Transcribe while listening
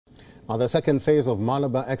The second phase of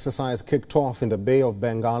Malabar exercise kicked off in the Bay of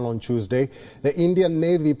Bengal on Tuesday. The Indian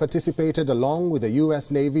Navy participated along with the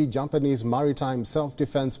US Navy, Japanese Maritime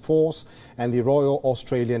Self-Defense Force and the Royal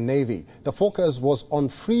Australian Navy. The focus was on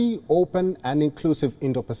free, open and inclusive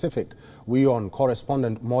Indo-Pacific. WION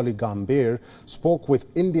correspondent Molly Gambhir spoke with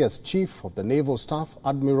India's Chief of the Naval Staff,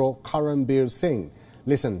 Admiral Karambir Singh.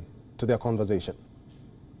 Listen to their conversation.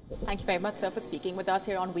 Thank you very much, sir, for speaking with us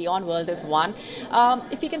here on WION World is One.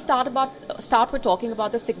 If we can start with talking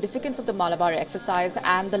about the significance of the Malabar exercise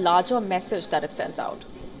and the larger message that it sends out.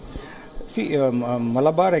 See,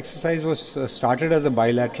 Malabar exercise was started as a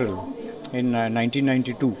bilateral in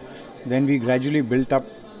 1992. Then we gradually built up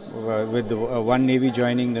with one navy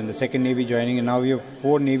joining, then the second navy joining, and now we have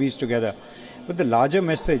 4 navies together. But the larger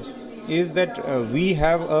message is that we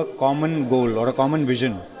have a common goal or a common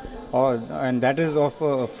vision. And that is of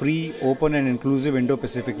a free, open and inclusive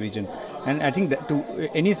Indo-Pacific region. And I think that to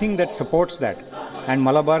anything that supports that, and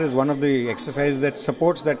Malabar is one of the exercises that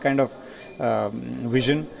supports that kind of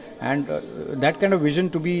vision, and that kind of vision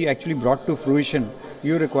to be actually brought to fruition,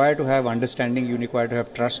 you require to have understanding, you require to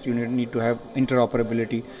have trust, you need to have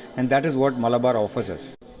interoperability, and that is what Malabar offers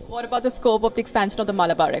us. What about the scope of the expansion of the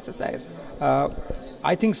Malabar exercise?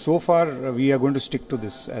 I think so far we are going to stick to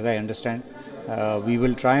this, as I understand. We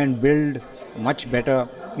will try and build much better.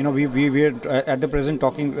 You know, we are at present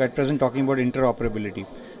talking about interoperability.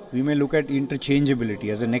 We may look at interchangeability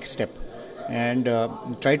as the next step, and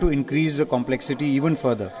try to increase the complexity even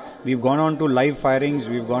further. We've gone on to live firings.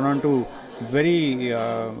 We've gone on to very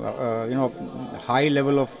high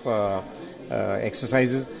level of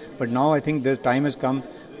exercises. But now I think the time has come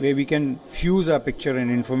where we can fuse our picture and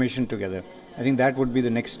information together. I think that would be the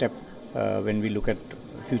next step when we look at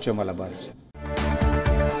future Malabars.